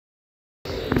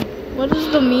What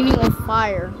is the meaning of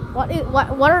fire?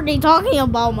 What are they talking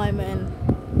about, my man?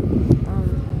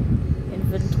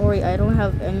 Inventory. I don't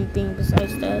have anything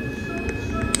besides that.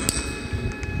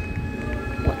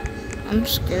 What? I'm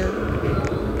scared.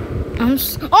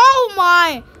 Oh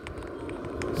my!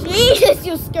 Jesus,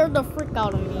 you scared the frick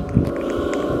out of me.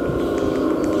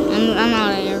 I'm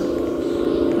out of here.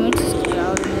 Let me just get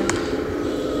out of here.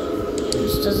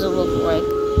 This doesn't look right.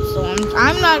 So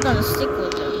I'm not gonna stick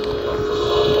with it.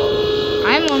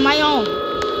 I'm on my own.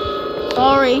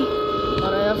 Sorry,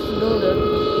 but I have to do this.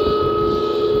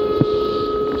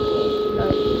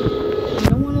 I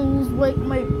don't want to lose like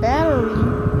my battery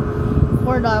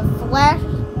for the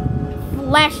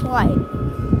flashlight,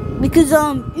 because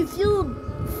if you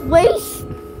waste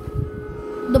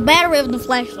the battery of the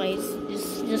flashlight,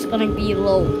 it's just gonna be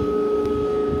low.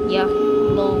 Yeah,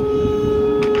 low.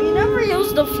 We never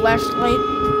used the flashlight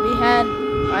we had.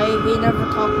 We never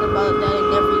talked about that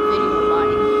in every video of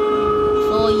mine.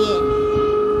 So yeah.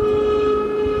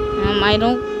 I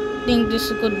don't think this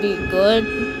could be good.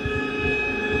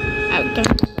 Okay.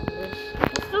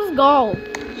 Let's just go.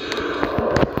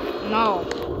 No.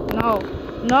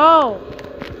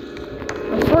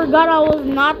 I forgot I was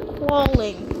not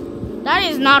crawling. That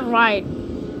is not right.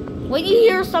 When you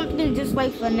hear something just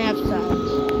like FNAF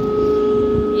sounds.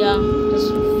 Yeah,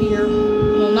 just fear.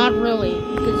 No, not really.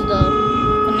 Because the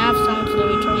FNAF sounds that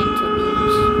we turn into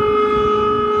memes.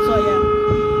 So yeah.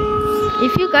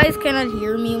 If you guys cannot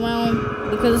hear me well,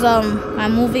 because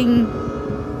I'm moving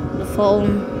the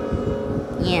phone.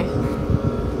 Yeah.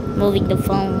 Moving the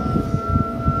phone.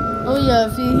 Oh yeah,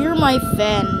 if you hear my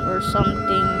fan or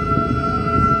something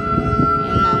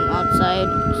and I'm outside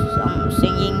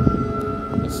singing,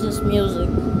 it's just music.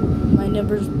 My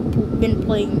neighbor's been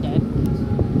playing that.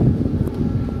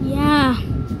 Yeah.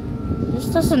 This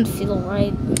doesn't feel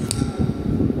right. I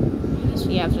guess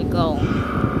we have to go.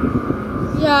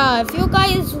 Yeah, if you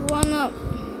guys wanna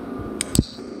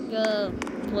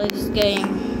play this game,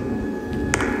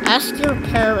 ask your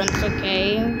parents,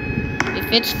 okay?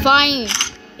 If it's fine,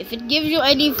 if it gives you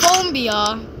any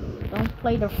phobia, don't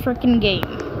play the freaking game.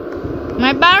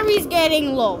 My battery's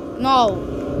getting low. No.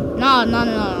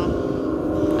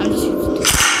 I'm just used to it.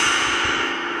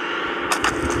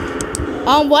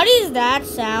 What is that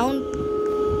sound?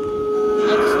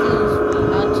 Excuse me,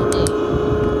 not today.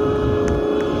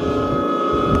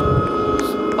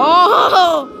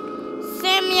 Oh,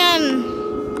 Simeon.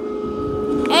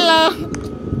 Hello.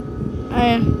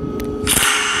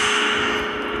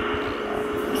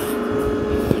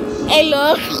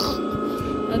 Hello.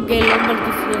 Okay,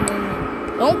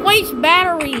 don't waste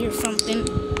battery or something.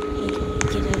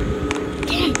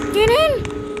 Get in.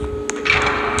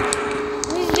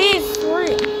 What is this? What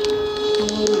is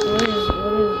this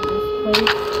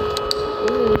place?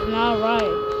 Ooh, it's not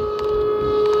right.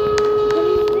 What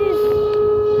is this?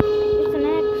 It's an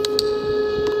X.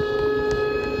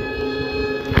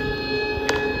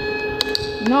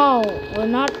 No, we're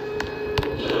not.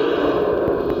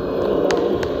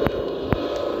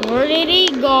 Where did he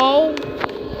go?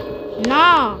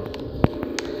 Nah.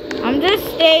 I'm just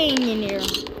staying in here.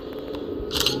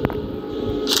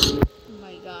 Oh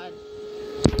my god.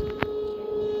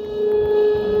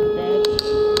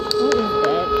 What is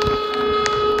that?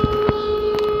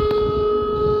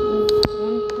 There's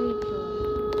one creature.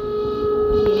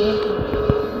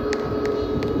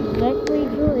 If that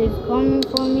creature is coming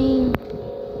for me,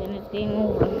 then it's game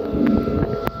over.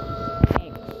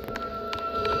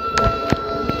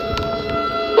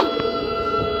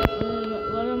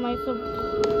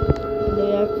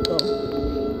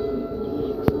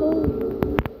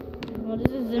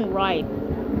 Right.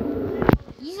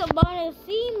 He's about to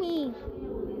see me.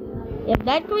 If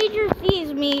that creature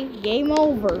sees me, game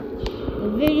over. The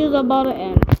video's about to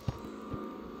end.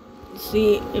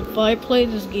 See, if I play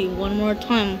this game one more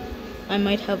time, I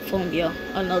might have phobia.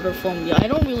 Another phobia. I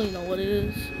don't really know what it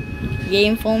is.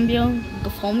 Game phobia? The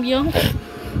phobia?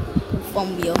 The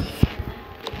phobia.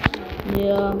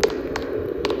 Yeah.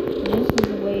 This is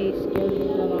way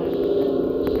scarier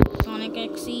than Sonic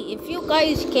XC. If you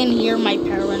guys can hear my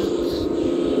parents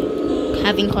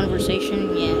having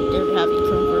conversation, yeah, they're having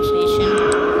conversation.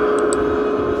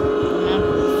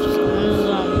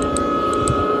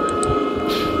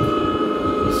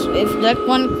 If that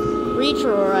one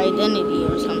creature or identity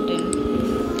or something.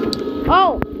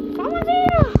 Oh, someone's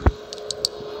here.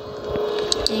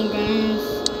 Hey guys.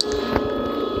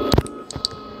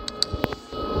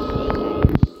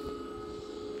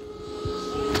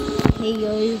 Hey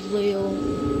guys, Leo.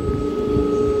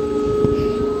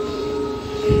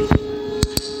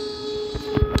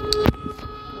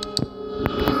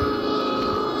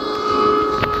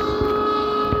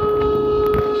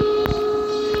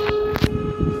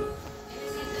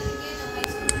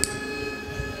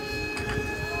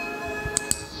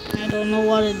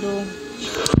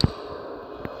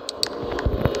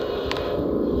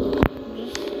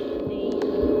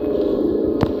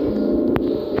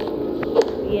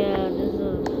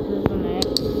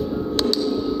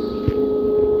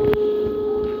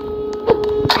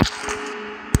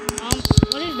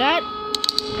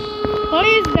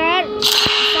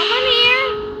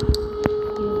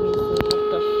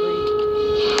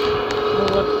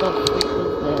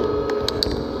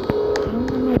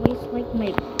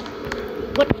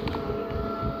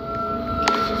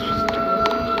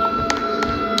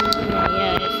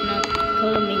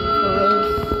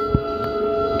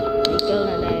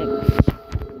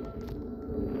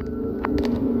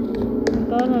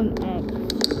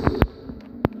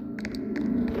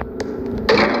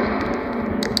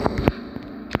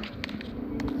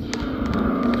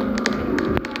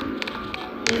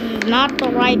 not the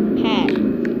right path,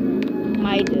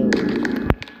 my dude.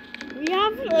 We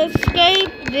have to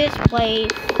escape this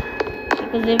place.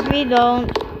 Because if we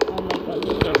don't... Oh my god,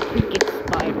 there's a freaking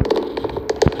spider.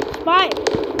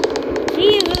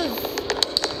 Jesus!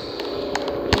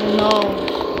 No.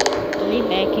 Are we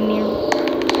back in here?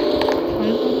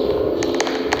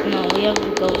 No, we have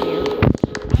to go here.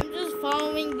 I'm just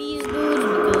following these dudes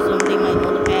because they might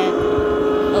know the path.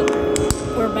 Oh,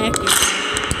 we're back in here.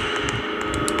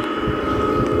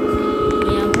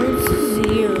 Yeah, we're just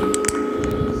here.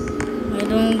 I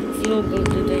don't feel good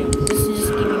today. This is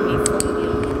just giving me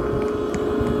phobia.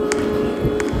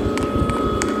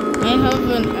 I have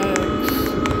an axe.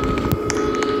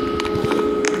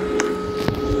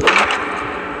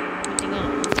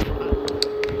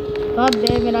 God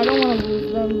damn it, I don't want to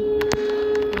lose them.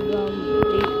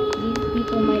 These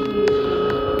people might be...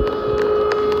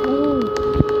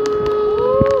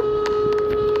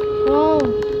 Oh,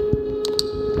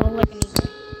 like an eagle.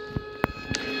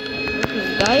 This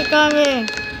guy coming.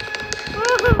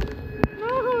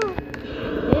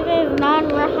 This is not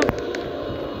right.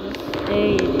 Just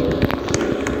stay here.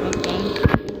 Okay.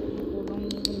 People don't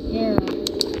even care.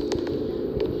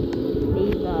 They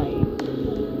die.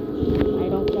 I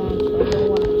don't want to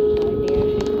die. They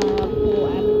actually kind of cool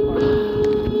avatars.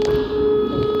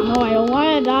 No, I don't want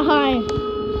to die.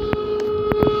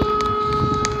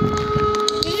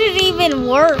 This is even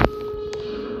worse.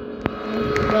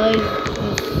 Guys,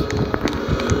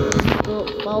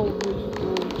 follow this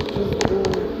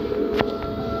rule.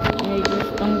 I just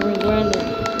don't regret it.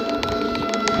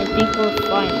 I think we're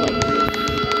fine like this.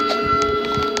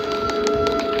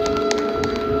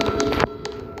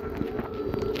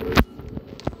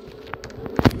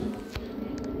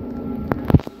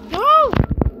 No!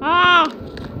 Ah!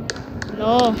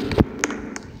 No.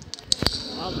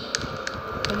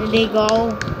 Where did they go?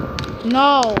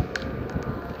 No!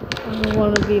 I don't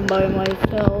want to be by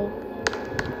myself.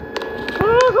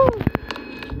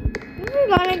 This is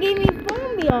gonna give me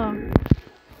phobia.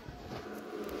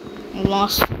 I'm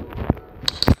lost.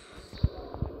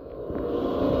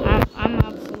 I'm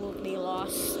absolutely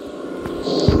lost.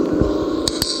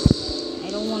 I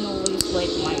don't want to waste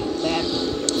like my battery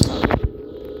or something.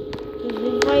 Because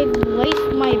if I waste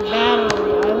my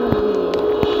battery, I will be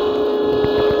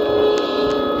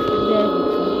dead or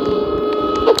something.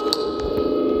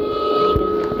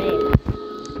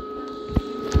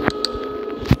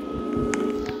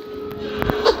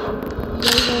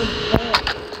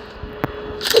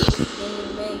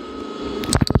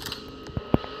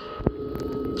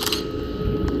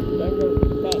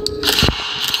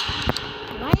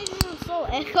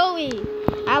 Echoey.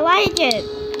 I like it.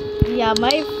 Yeah, I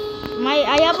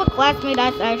have a classmate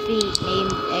that's actually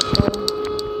named Echo.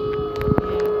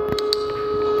 Yeah.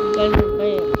 You guys are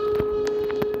bad.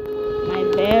 My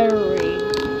battery.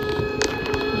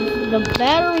 This is the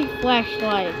battery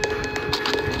flashlight.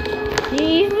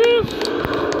 Jesus.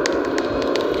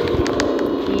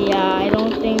 Yeah, I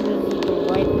don't think this is the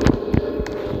right one.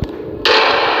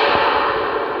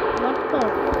 What the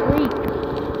freak?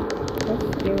 That's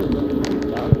scary.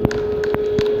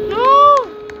 No!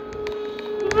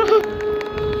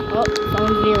 Oh,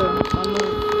 someone's here. Someone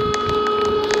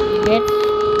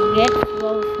get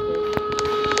roasted.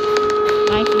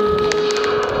 Nice username.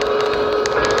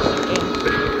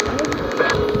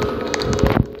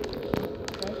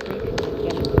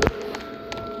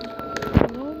 I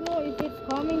don't know if it's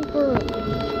coming for us.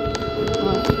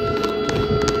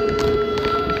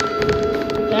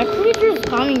 That creature's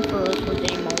coming for us for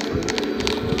game over.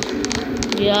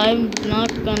 Yeah, I'm not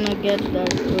gonna get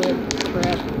that good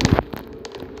crap.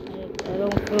 I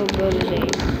don't feel good today.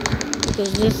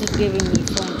 Because this is giving me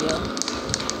phobia.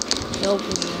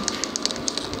 Helping me.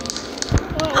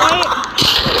 Oh, wait!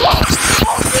 Oh,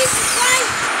 Jesus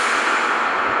Christ!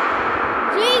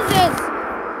 Jesus!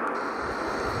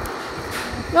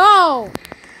 No!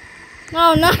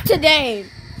 No, not today.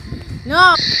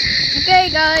 No! Okay,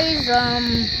 guys,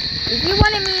 if you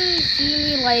want to see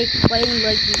me, like, playing,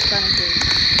 like, these kind of games,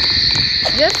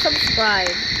 just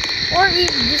subscribe. Or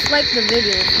even just like the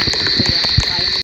video. So, yeah.